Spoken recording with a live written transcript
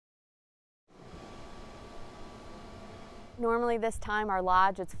Normally this time our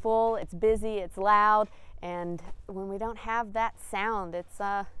lodge, it's full, it's busy, it's loud, and when we don't have that sound, it's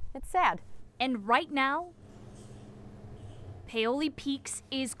sad. And right now, Paoli Peaks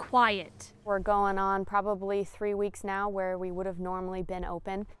is quiet. We're going on probably 3 weeks now where we would have normally been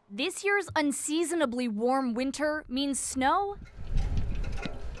open. This year's unseasonably warm winter means snow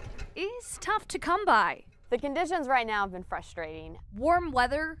is tough to come by. The conditions right now have been frustrating. Warm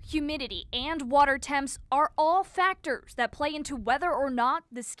weather, humidity, and water temps are all factors that play into whether or not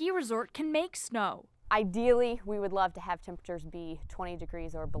the ski resort can make snow. Ideally, we would love to have temperatures be 20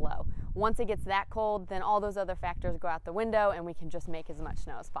 degrees or below. Once it gets that cold, then all those other factors go out the window and we can just make as much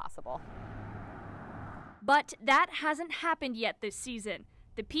snow as possible. But that hasn't happened yet this season.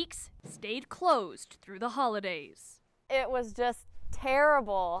 The Peaks stayed closed through the holidays. It was just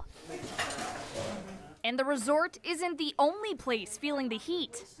terrible. And the resort isn't the only place feeling the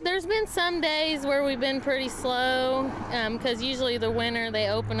heat. There's been some days where we've been pretty slow because usually the winter they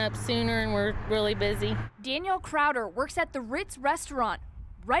open up sooner and we're really busy. Danielle Crowder works at the Ritz restaurant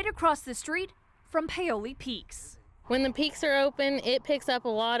right across the street from Paoli Peaks. When the Peaks are open, it picks up a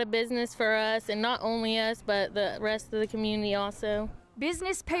lot of business for us, and not only us, but the rest of the community also.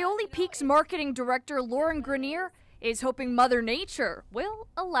 Business Paoli Peaks marketing director Lauren Grenier is hoping Mother Nature will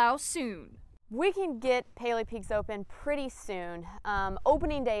allow soon. We can get Paoli Peaks open pretty soon.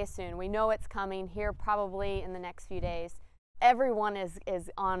 Opening day is soon. We know it's coming here probably in the next few days. Everyone is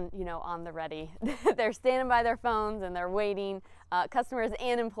on the ready. They're standing by their phones and they're waiting, customers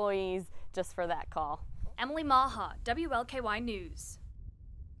and employees, just for that call. Emily Maha, WLKY News.